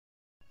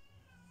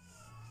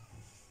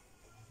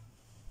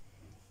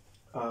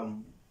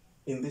Um,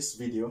 in this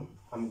video,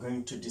 I'm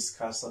going to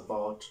discuss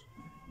about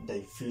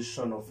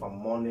diffusion of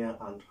ammonia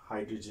and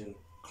hydrogen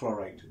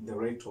chloride, the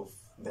rate of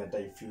their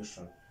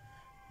diffusion.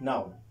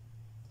 Now,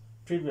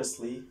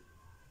 previously,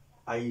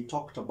 I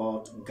talked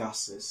about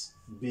gases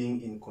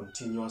being in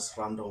continuous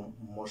random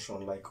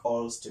motion like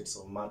all states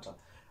of matter,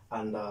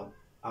 and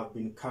I've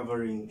been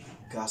covering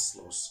gas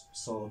laws.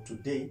 So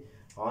today,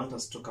 I want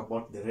us to talk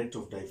about the rate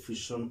of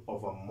diffusion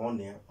of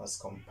ammonia as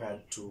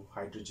compared to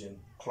hydrogen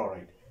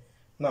chloride.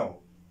 Now,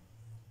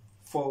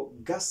 for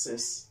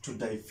gases to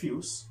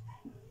diffuse,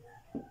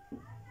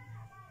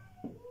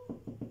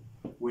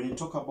 when you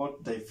talk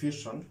about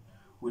diffusion,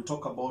 we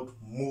talk about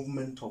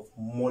movement of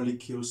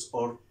molecules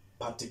or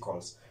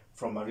particles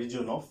from a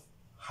region of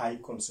high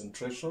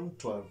concentration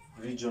to a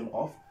region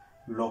of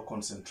low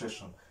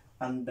concentration.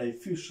 And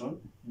diffusion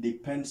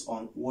depends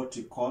on what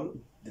we call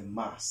the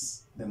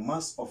mass. The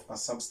mass of a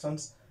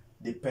substance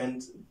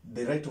depends,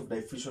 the rate of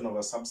diffusion of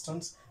a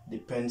substance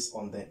depends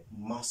on the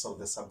mass of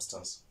the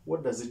substance.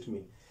 What does it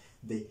mean?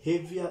 The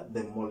heavier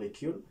the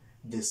molecule,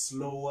 the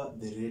slower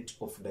the rate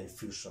of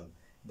diffusion.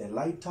 The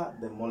lighter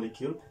the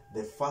molecule,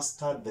 the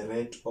faster the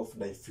rate of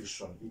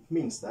diffusion. It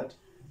means that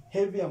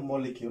heavier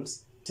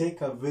molecules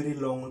take a very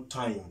long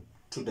time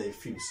to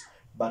diffuse,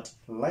 but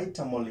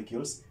lighter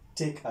molecules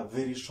take a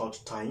very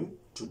short time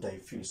to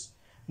diffuse.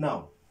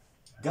 Now,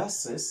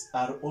 gases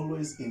are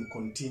always in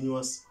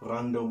continuous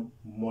random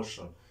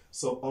motion.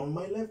 So on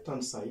my left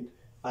hand side,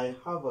 I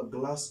have a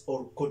glass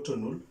or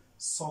cotton wool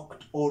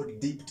soaked or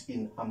dipped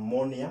in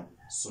ammonia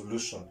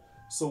solution.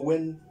 So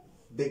when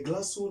the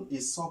glass wool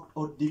is soaked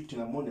or dipped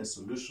in ammonia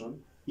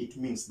solution, it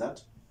means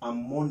that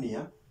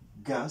ammonia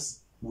gas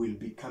will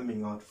be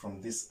coming out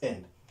from this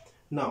end.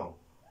 Now,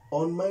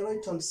 on my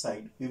right hand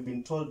side, we've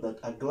been told that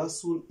a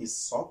glass wool is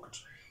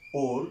soaked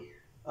or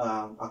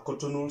a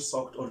cotton wool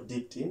soaked or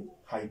dipped in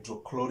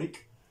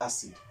hydrochloric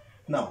acid.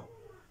 Now,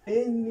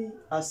 any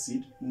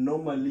acid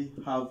normally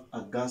have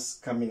a gas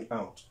coming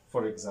out.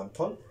 For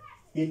example,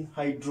 in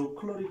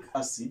hydrochloric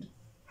acid,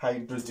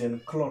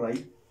 hydrogen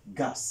chloride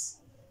gas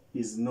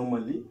is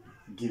normally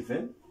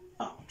given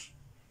out.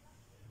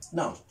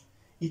 Now,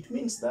 it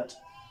means that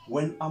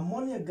when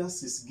ammonia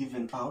gas is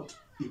given out,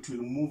 it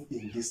will move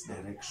in this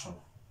direction.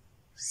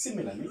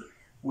 Similarly,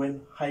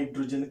 when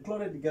hydrogen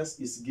chloride gas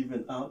is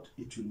given out,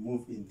 it will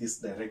move in this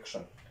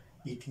direction.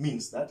 It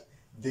means that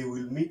they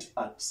will meet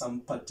at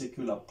some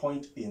particular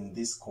point in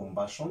this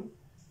combustion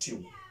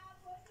tube.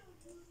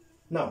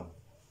 Now,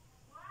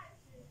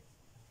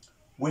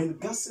 when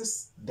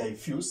gases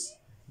diffuse,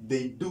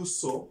 they do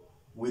so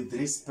with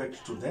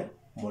respect to the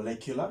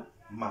molecular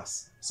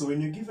mass. So when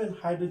you're given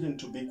hydrogen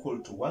to be equal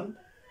to 1,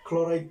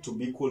 chloride to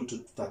be equal to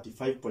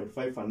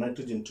 35.5, and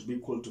nitrogen to be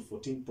equal to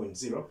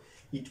 14.0,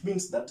 it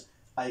means that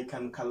I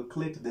can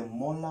calculate the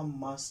molar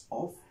mass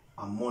of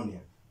ammonia.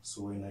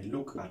 So when I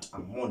look at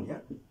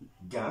ammonia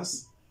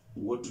gas,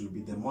 what will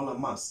be the molar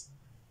mass?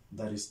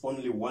 There is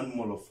only 1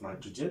 mole of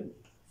nitrogen,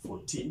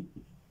 14,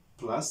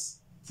 plus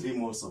 3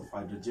 moles of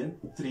hydrogen,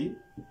 3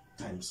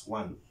 times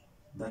 1.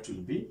 That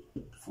will be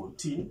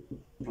 14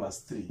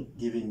 plus 3,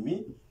 giving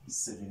me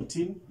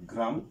 17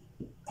 gram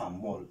per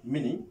mole,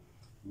 meaning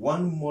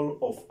 1 mole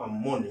of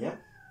ammonia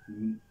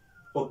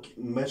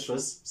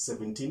measures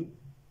 17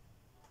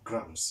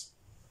 grams.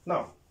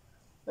 Now,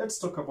 let's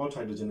talk about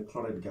hydrogen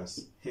chloride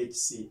gas,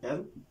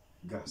 HCl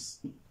gas.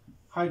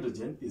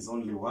 Hydrogen is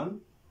only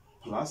 1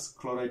 plus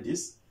chloride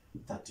is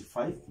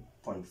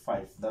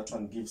 35.5. That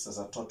one gives us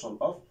a total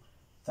of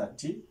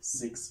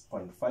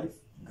 36.5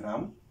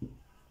 gram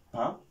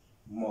per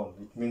mole.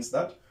 It means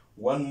that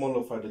 1 mole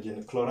of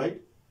hydrogen chloride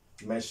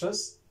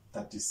measures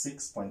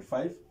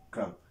 36.5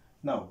 gram.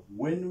 Now,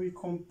 when we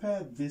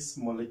compare this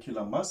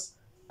molecular mass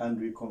and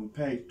we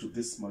compare it to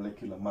this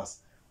molecular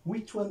mass,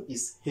 which one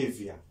is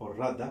heavier, or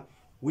rather,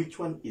 which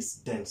one is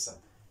denser?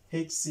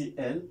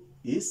 HCl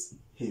is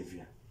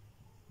heavier.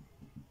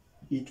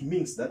 It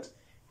means that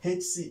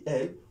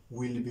HCl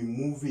will be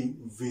moving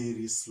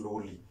very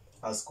slowly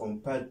as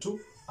compared to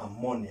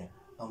ammonia.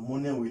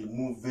 Ammonia will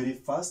move very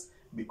fast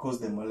because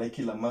the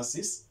molecular mass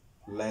is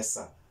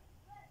lesser.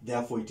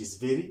 Therefore, it is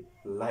very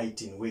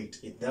light in weight.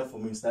 It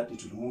therefore means that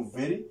it will move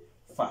very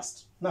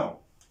fast. Now,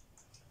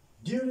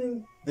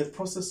 during the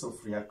process of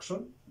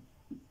reaction,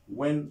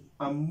 when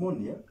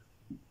ammonia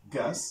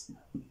gas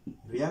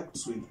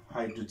reacts with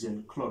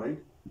hydrogen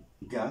chloride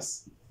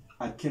gas,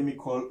 a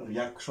chemical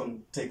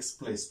reaction takes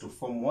place to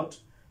form what?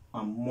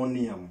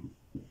 Ammonium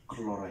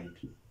chloride.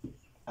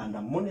 And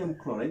ammonium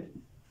chloride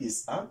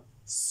is a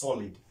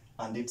solid,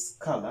 and its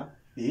color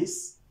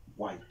is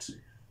white.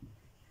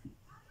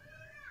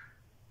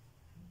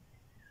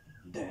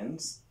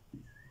 Dense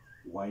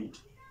white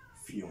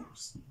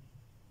fumes,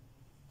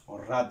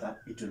 or rather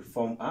it will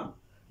form a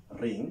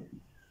ring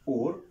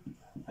or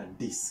a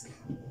disc.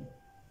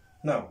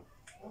 Now,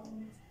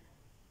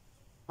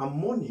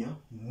 ammonia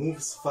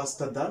moves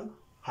faster than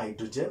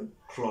hydrogen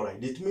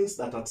chloride. It means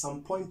that at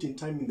some point in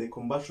time in the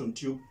combustion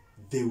tube,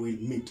 they will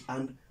meet.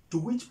 And to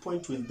which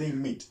point will they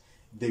meet?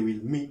 They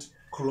will meet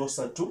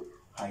closer to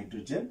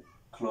hydrogen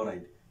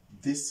chloride.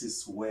 this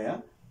is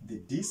where the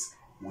disk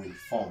will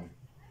form.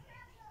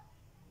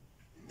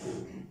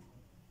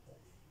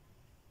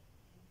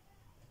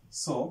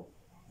 So,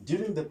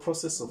 during the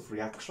process of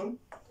reaction,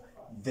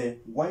 the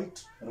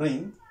white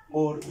ring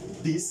or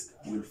disk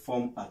will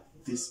form at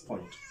this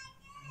point.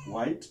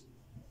 White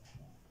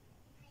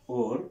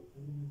or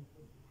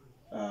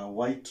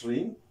white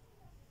ring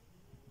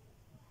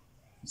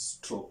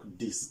stroke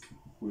disk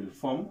will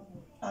form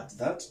at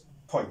that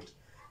point.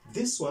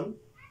 This one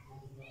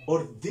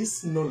or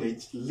this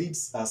knowledge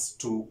leads us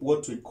to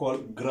what we call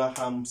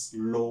Graham's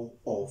law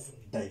of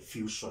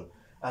diffusion.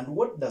 And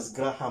what does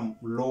Graham's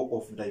law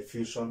of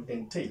diffusion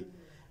entail?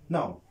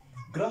 Now,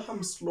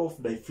 Graham's law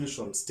of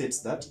diffusion states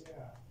that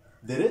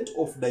the rate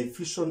of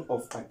diffusion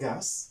of a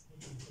gas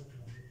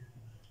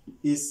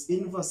is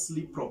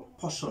inversely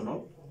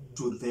proportional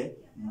to the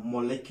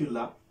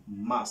molecular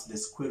mass, the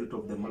square root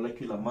of the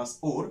molecular mass,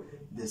 or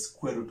the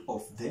square root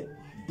of the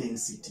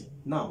density.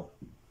 Now,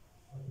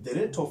 the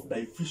rate of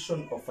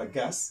diffusion of a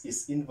gas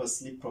is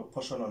inversely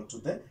proportional to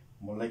the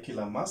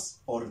molecular mass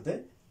or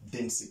the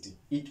density.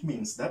 It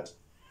means that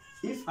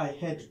if I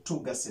had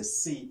two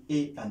gases, say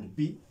A and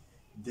B,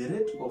 the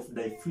rate of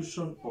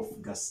diffusion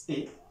of gas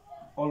A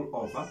all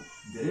over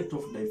the rate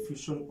of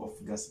diffusion of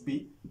gas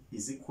B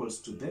is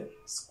equals to the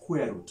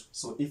square root.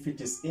 So if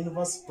it is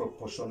inverse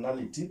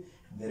proportionality,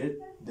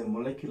 the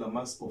molecular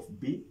mass of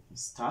B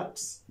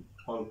starts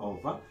all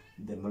over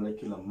the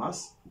molecular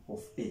mass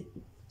of A.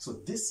 So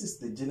this is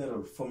the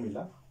general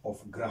formula of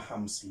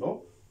Graham's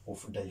law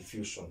of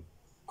diffusion.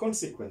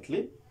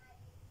 Consequently,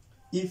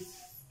 if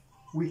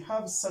we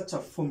have such a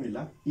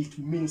formula, it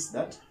means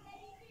that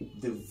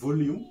the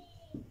volume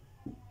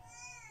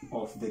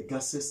of the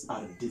gases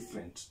are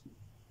different.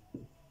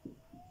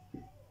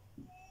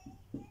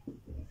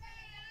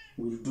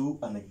 We'll do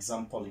an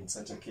example in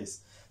such a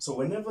case. So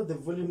whenever the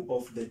volume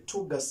of the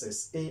two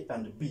gases A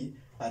and B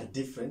are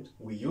different,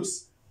 we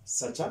use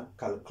such a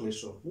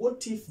calculation.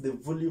 What if the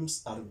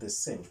volumes are the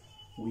same?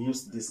 We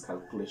use this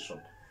calculation.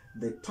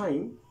 The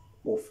time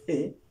of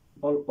A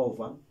all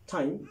over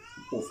time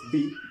of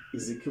B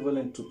is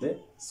equivalent to the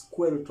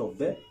square root of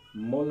the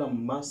molar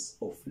mass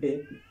of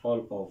A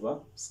all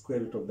over square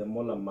root of the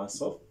molar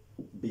mass of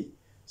B.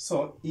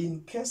 So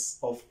in case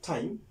of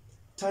time,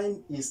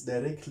 time is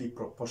directly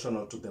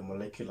proportional to the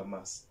molecular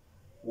mass,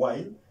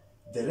 while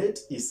the rate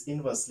is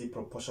inversely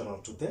proportional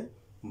to the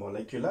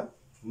molecular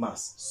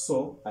mass.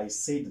 So I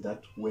said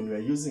that when we are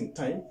using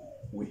time,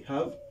 we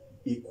have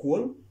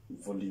equal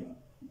volume.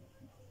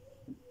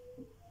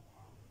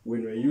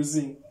 When we are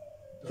using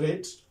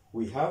rate,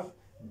 we have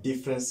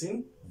difference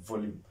in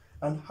volume.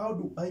 And how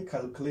do I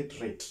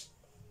calculate rate?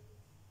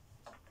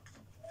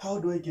 How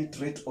do I get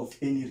rate of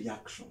any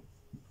reaction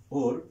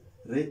or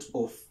rate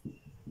of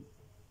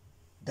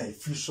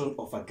diffusion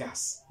of a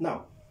gas?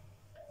 Now,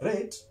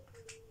 rate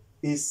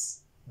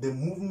is the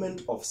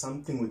movement of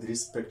something with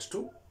respect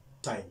to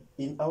time.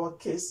 In our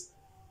case,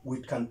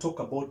 we can talk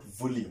about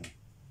volume,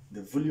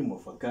 the volume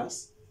of a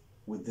gas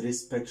with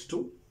respect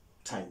to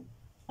time.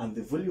 And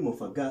the volume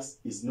of a gas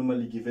is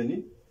normally given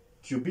in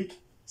cubic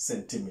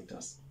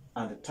centimeters,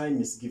 and the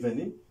time is given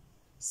in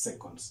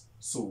seconds.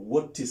 So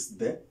what is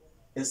the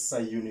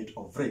SI unit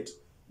of rate?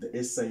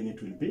 The SI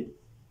unit will be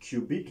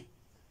cubic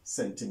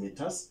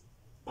centimeters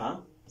per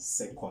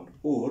second,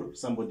 or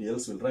somebody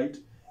else will write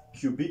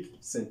cubic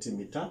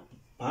centimeter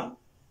per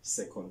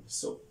second.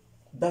 So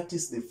that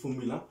is the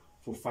formula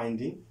for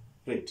finding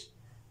rate.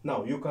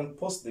 Now you can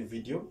pause the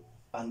video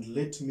and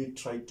let me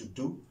try to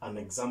do an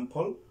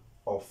example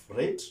of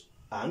rate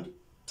and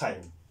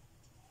time.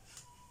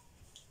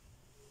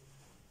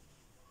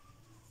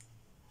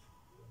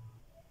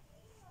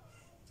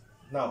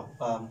 Now,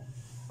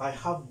 I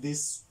have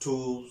these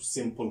two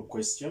simple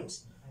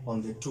questions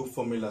on the two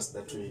formulas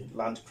that we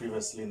learned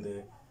previously in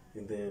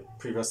the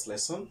previous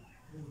lesson.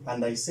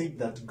 And I said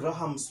that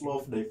Graham's law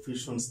of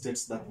diffusion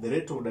states that the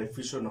rate of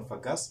diffusion of a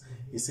gas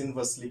is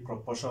inversely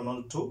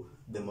proportional to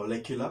the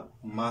molecular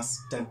mass,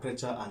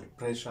 temperature, and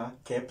pressure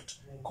kept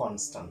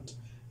constant.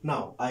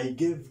 Now, I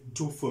gave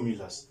two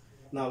formulas.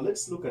 Now,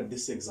 let's look at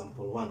this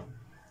example one.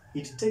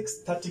 It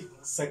takes 30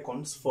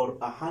 seconds for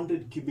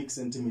 100 cubic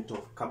centimeters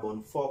of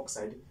carbon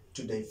dioxide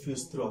to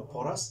diffuse through a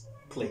porous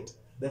plate.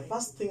 The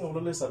first thing I would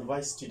always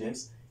advise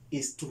students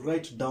is to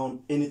write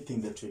down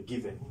anything that we're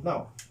given.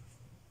 Now,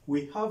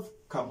 we have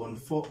carbon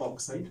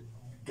dioxide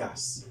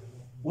gas.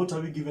 What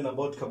are we given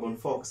about carbon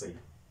dioxide?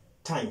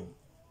 Time.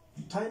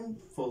 Time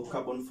for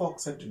carbon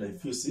dioxide to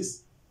diffuse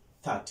is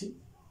 30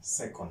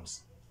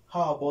 seconds.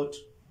 How about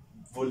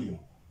volume?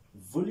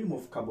 Volume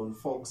of carbon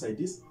dioxide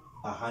is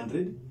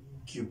 100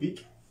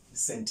 cubic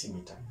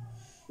centimeter.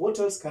 What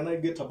else can I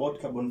get about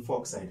carbon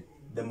dioxide?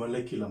 The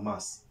molecular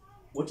mass.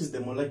 What is the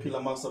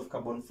molecular mass of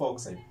carbon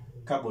dioxide?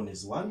 Carbon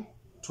is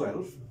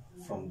 112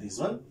 from this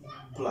one,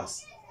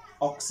 plus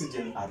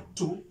oxygen are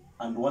 2,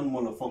 and 1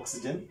 mole of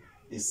oxygen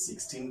is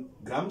 16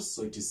 grams,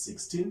 so it is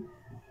 16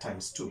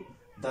 times 2.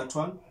 That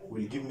one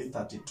will give me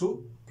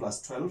 32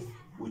 plus 12,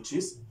 which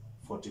is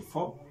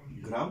 44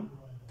 gram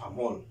per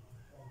mole.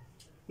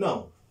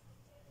 Now,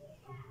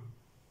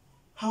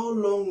 how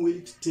long will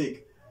it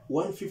take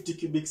 150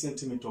 cubic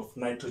centimeter of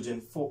nitrogen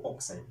 4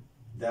 oxide?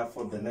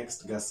 Therefore, the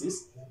next gas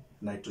is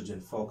nitrogen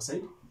 4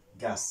 oxide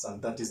gas,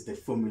 and that is the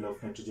formula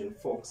of nitrogen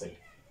 4 oxide.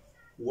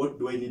 What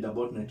do I need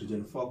about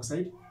nitrogen 4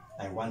 oxide?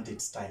 I want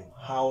its time.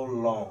 How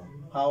long?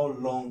 How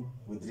long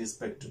with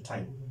respect to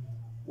time?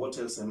 What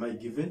else am I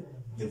given?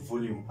 The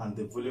volume, and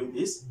the volume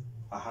is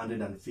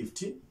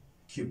 150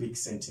 cubic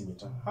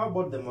centimeter. How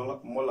about the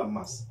molar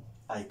mass?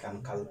 I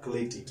can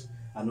calculate it.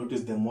 And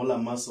notice the molar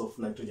mass of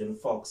nitrogen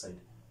 4 oxide.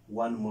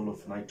 1 mole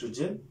of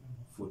nitrogen,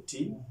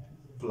 14,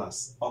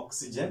 plus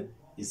oxygen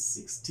is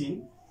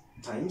 16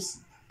 times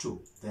 2.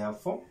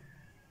 Therefore,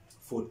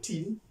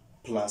 14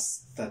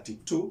 plus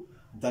 32,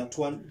 that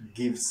one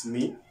gives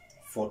me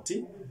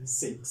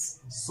 46.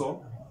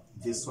 So,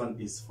 this one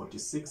is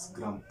 46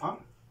 gram per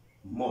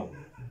mole.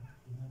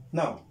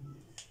 Now,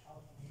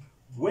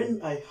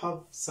 when I have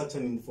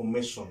certain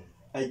information,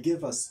 I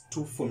gave us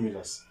two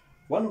formulas.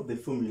 One of the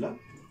formula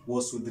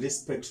was with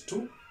respect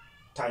to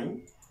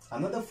time.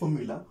 Another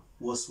formula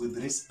was with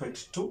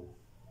respect to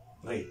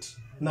rate.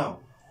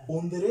 Now,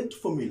 on the rate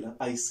formula,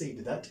 I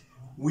said that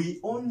we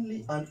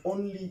only and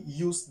only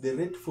use the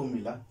rate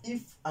formula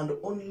if and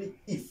only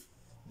if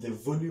the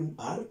volume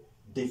are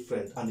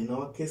different. And in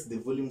our case, the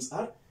volumes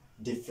are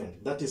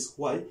different. That is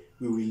why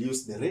we will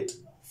use the rate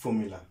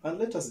formula. And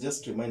let us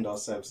just remind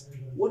ourselves,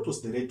 what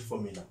was the rate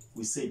formula?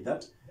 We said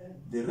that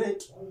the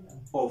rate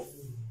of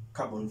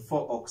carbon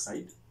 4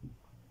 oxide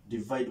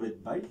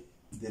divided by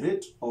the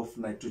rate of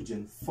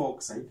nitrogen 4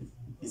 oxide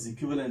is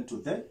equivalent to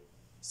the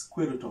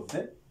square root of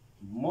the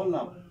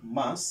molar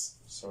mass,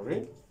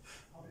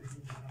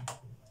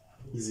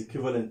 is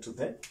equivalent to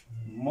the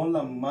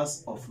molar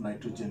mass of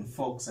nitrogen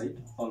 4 oxide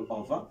all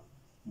over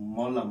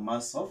molar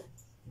mass of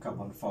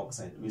carbon 4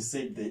 oxide. We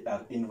said they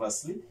are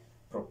inversely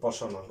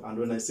proportional. And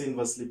when I say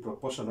inversely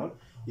proportional,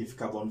 if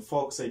carbon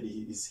 4 oxide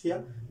is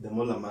here, the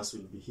molar mass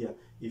will be here.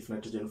 If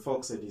nitrogen 4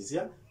 oxide is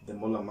here, the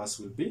molar mass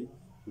will be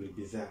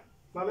there.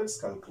 Now let's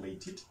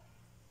calculate it.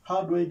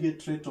 How do I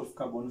get rate of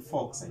carbon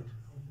 4 oxide?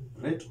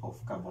 Rate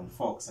of carbon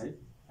 4 oxide,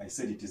 I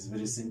said it is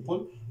very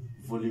simple.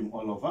 Volume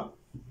all over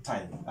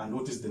time. And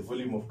what is the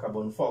volume of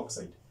carbon 4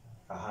 oxide?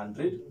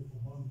 100.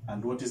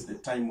 And what is the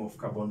time of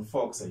carbon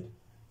 4 oxide?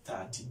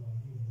 30.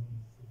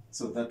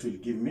 So that will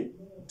give me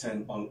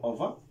 10 all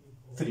over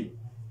 3.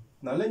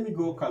 Now let me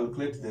go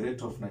calculate the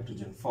rate of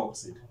nitrogen 4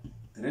 oxide.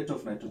 The rate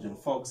of nitrogen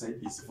 4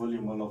 oxide is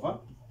volume all over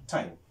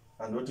time.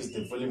 And what is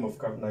the volume of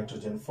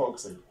nitrogen 4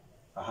 oxide?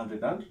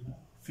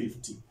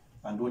 150.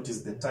 And what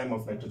is the time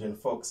of nitrogen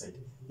 4 oxide?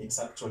 It's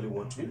actually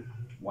what we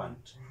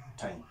want,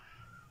 time.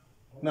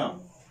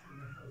 Now,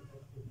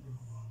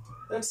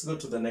 let's go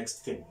to the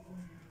next thing.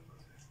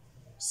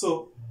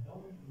 So,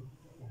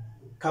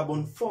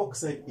 carbon 4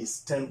 oxide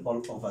is 10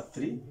 all over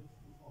 3.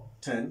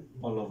 10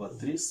 all over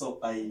 3. So,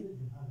 I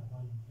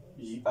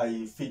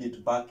feed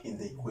it back in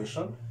the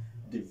equation,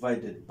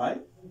 divided by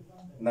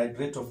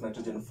rate of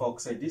nitrogen 4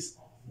 oxide is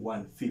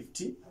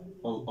 150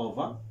 all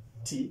over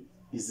T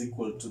is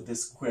equal to the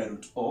square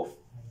root of,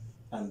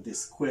 and the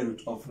square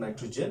root of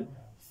nitrogen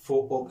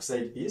 4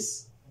 oxide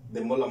is,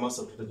 the molar mass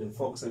of nitrogen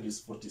 4 oxide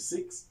is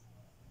 46,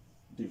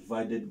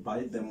 divided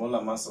by the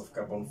molar mass of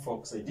carbon 4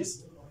 oxide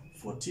is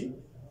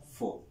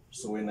 44.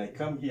 So when I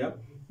come here,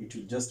 it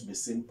will just be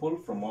simple.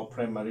 From our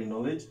primary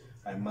knowledge,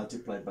 I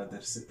multiply by the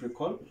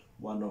reciprocal.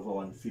 1 over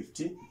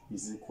 150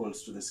 is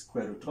equals to the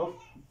square root of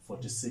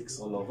 46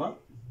 all over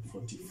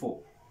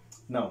 44.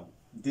 Now,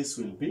 this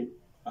will be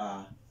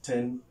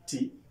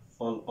 10t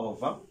all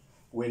over,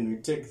 when we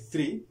take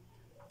 3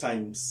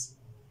 times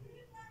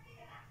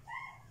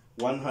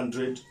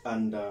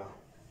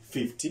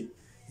 150,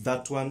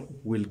 that one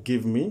will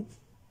give me,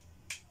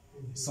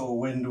 so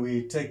when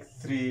we take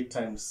 3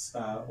 times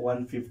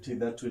 150,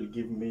 that will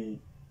give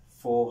me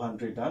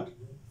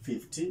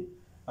 450,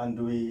 and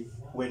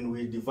when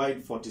we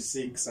divide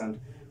 46 and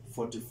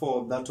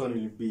 44, that one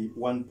will be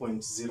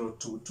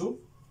 1.022,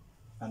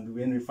 and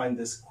when we find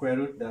the square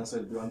root, the answer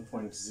will be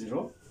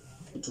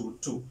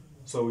 1.022.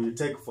 So we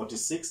take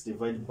 46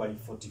 divided by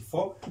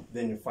 44,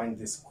 then you find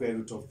the square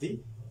root of the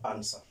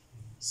answer.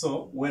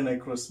 So when I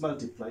cross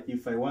multiply,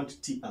 if I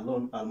want t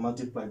alone, I'll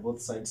multiply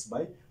both sides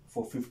by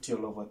 450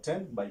 all over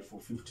 10 by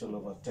 450 all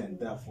over 10.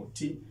 Therefore,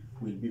 t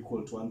will be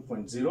equal to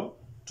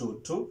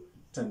 1.022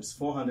 times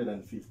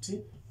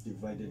 450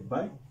 divided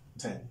by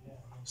 10.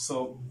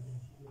 So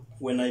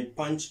when I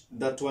punch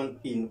that one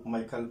in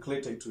my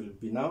calculator, it will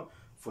be now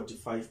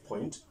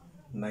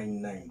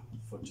 45.99.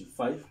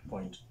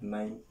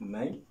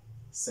 45.99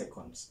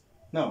 seconds.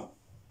 Now,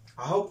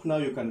 I hope now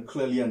you can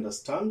clearly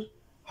understand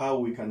how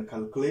we can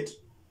calculate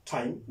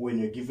time when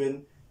you're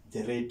given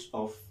the rate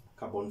of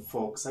carbon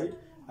 4 oxide,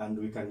 and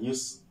we can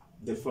use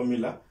the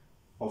formula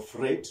of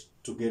rate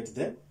to get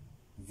the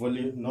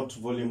volume, not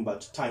volume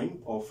but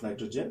time of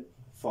nitrogen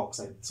 4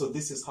 oxide. So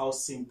this is how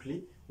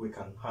simply we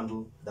can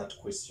handle that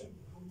question.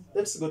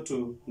 Let's go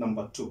to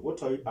number 2.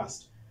 What are we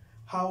asked?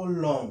 How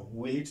long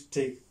will it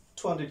take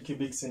 200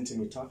 cubic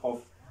centimeter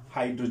of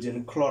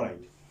hydrogen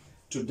chloride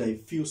to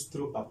diffuse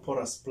through a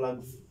porous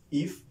plug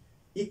if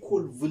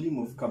equal volume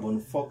of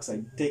carbon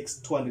dioxide takes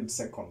 200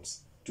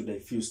 seconds to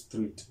diffuse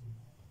through it.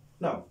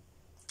 Now,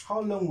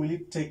 how long will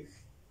it take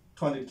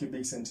 200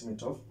 cubic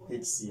centimeter of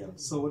HCl?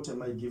 So what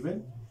am I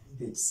given?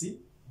 HCl.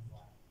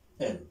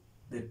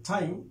 The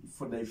time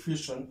for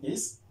diffusion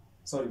is,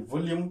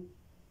 volume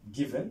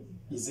given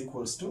is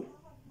equals to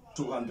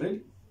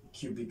 200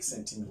 cubic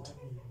centimeter.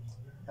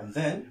 And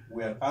then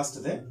we are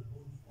asked the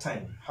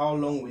time. How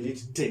long will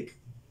it take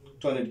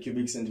 200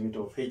 cubic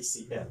centimeter of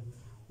HCl?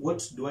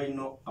 What do I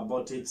know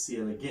about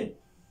HCl again?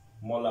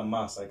 Molar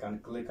mass. I can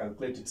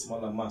calculate its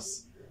molar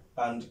mass.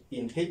 And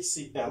in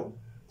HCl,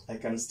 I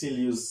can still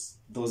use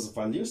those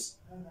values,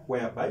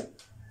 whereby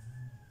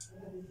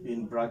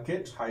in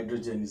bracket,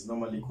 hydrogen is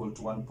normally equal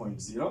to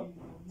 1.0,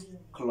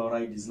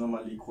 chloride is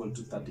normally equal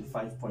to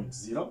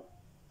 35.0,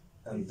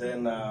 and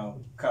then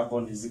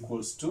carbon is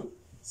equals to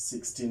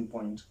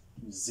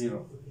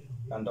 16.0,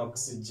 and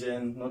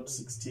oxygen, not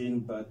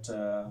 16, but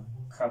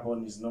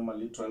carbon is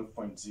normally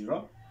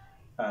 12.0,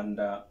 and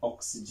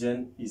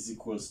oxygen is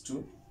equals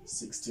to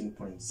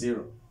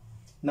 16.0.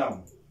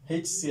 Now,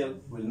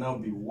 HCl will now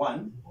be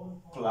 1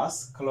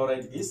 plus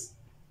chloride is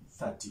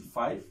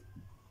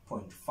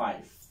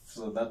 35.5.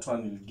 So that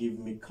one will give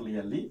me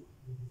clearly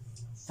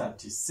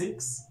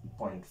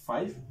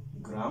 36.5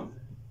 gram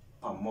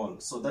per mole.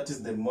 So that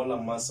is the molar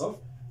mass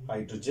of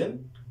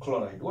hydrogen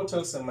chloride. What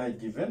else am I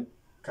given?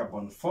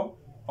 Carbon 4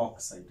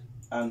 oxide.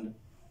 And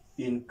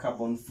in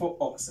carbon 4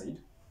 oxide,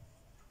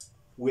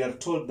 we are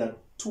told that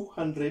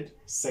 200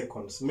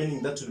 seconds,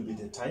 meaning that will be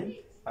the time,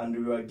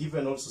 and we are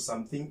given also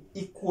something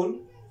equal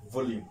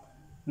volume.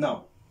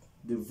 Now,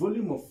 the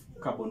volume of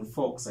carbon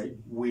 4 oxide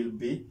will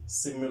be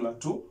similar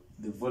to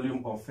the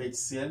volume of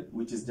HCl,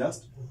 which is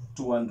just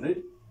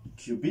 200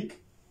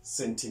 cubic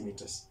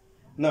centimeters.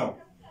 Now,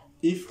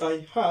 if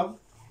I have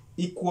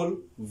equal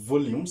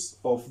volumes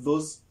of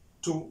those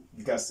two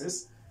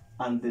gases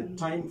and the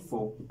time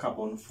for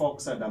carbon 4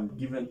 oxide I'm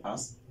given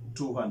as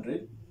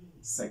 200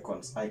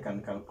 seconds, I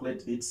can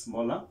calculate its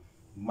molar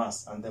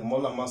mass. And the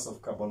molar mass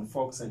of carbon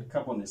 4 oxide,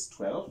 carbon is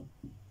 12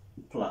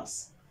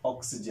 plus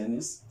oxygen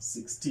is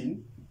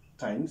 16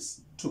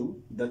 times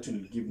 2, that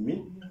will give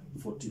me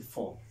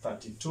 44.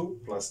 32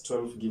 plus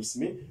 12 gives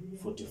me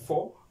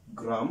 44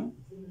 gram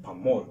per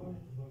mole.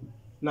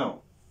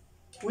 Now,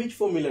 which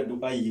formula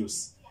do I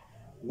use?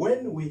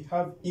 When we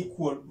have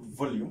equal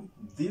volume,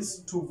 these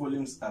two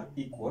volumes are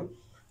equal,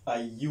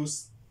 I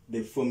use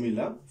the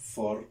formula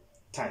for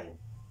time.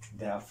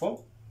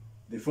 Therefore,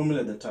 the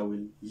formula that I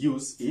will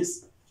use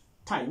is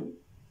time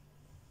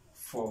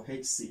for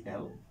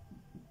HCl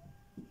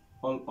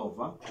all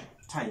over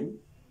time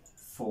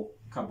for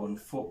carbon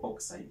 4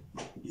 oxide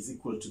is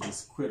equal to the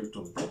square root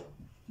of the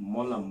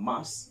molar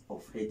mass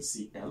of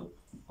HCl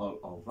all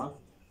over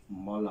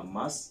molar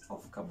mass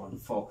of carbon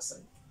 4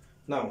 oxide.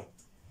 Now,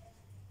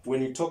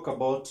 when you talk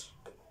about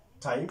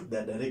time, they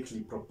are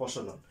directly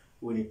proportional.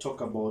 When you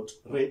talk about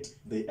rate,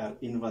 they are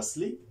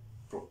inversely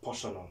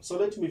proportional. So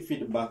let me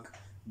feed back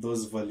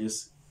those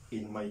values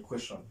in my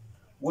equation.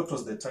 What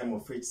was the time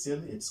of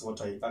HCl? It's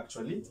what I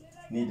actually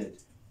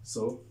needed.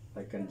 So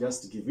I can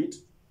just give it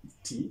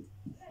T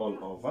all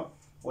over.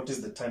 What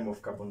is the time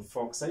of carbon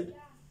 4 oxide?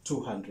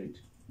 200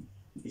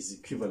 is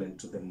equivalent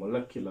to the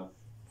molecular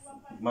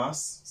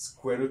mass,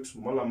 square root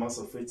molar mass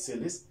of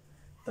HCl is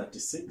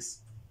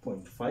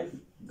 36.5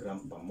 gram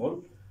per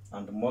mole,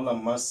 and molar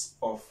mass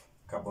of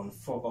carbon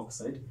 4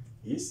 oxide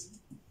is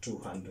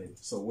 200.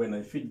 So when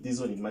I feed this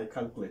one in my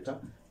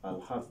calculator,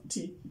 I'll have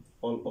T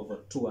all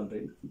over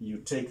 200. You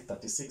take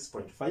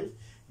 36.5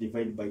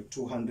 divide by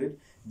 200,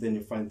 then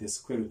you find the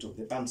square root of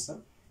the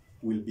answer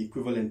will be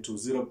equivalent to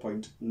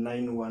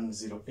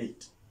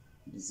 0.9108.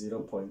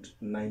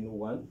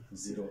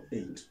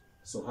 0.9108.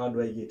 So how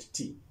do I get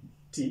T?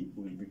 T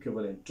will be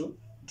equivalent to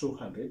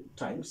 200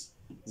 times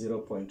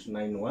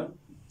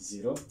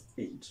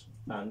 0.9108.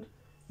 And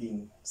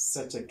in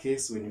such a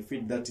case, when you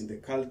feed that in the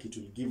calc, it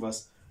will give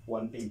us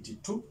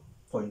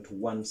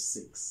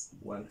 182.16.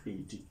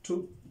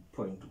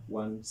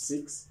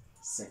 182.16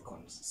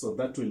 seconds. So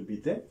that will be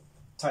the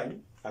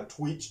time at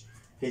which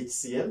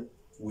HCl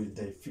will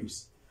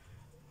diffuse.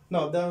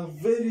 Now, there are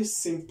very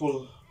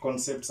simple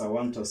concepts I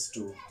want us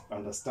to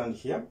understand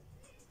here.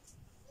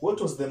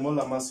 What was the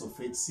molar mass of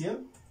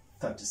HCl?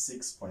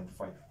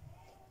 36.5.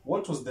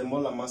 What was the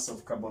molar mass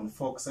of carbon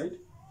 4 oxide?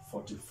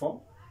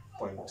 44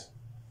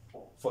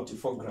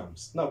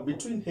 grams. Now,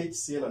 between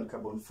HCl and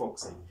carbon 4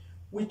 oxide,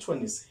 which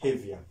one is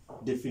heavier?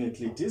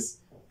 Definitely it is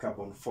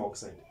carbon 4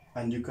 oxide.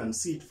 And you can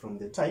see it from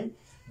the time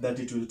that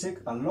it will take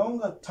a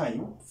longer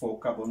time for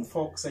carbon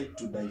 4 oxide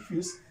to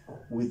diffuse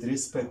with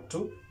respect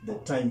to the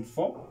time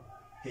for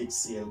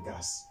HCl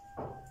gas.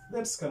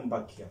 Let's come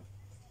back here.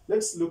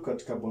 Let's look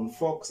at carbon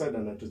 4 oxide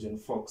and nitrogen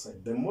 4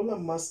 oxide. The molar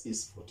mass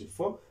is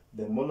 44,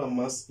 the molar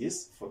mass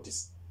is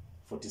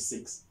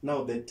 46.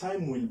 Now the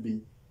time will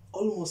be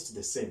almost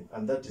the same,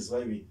 and that is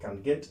why we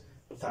can get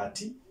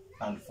 30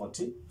 and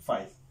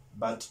 45.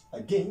 But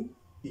again,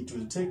 it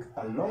will take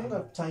a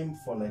longer time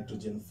for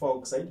nitrogen 4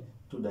 oxide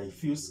to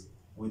diffuse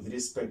with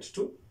respect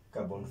to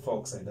carbon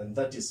dioxide, and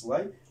that is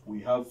why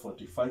we have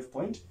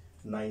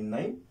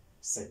 45.99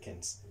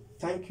 seconds.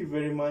 Thank you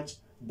very much.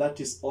 That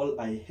is all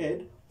I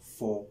had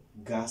for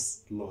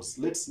gas laws.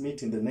 Let's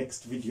meet in the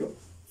next video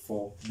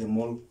for the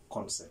mole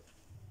concept.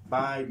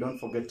 Bye. Don't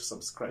forget to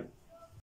subscribe.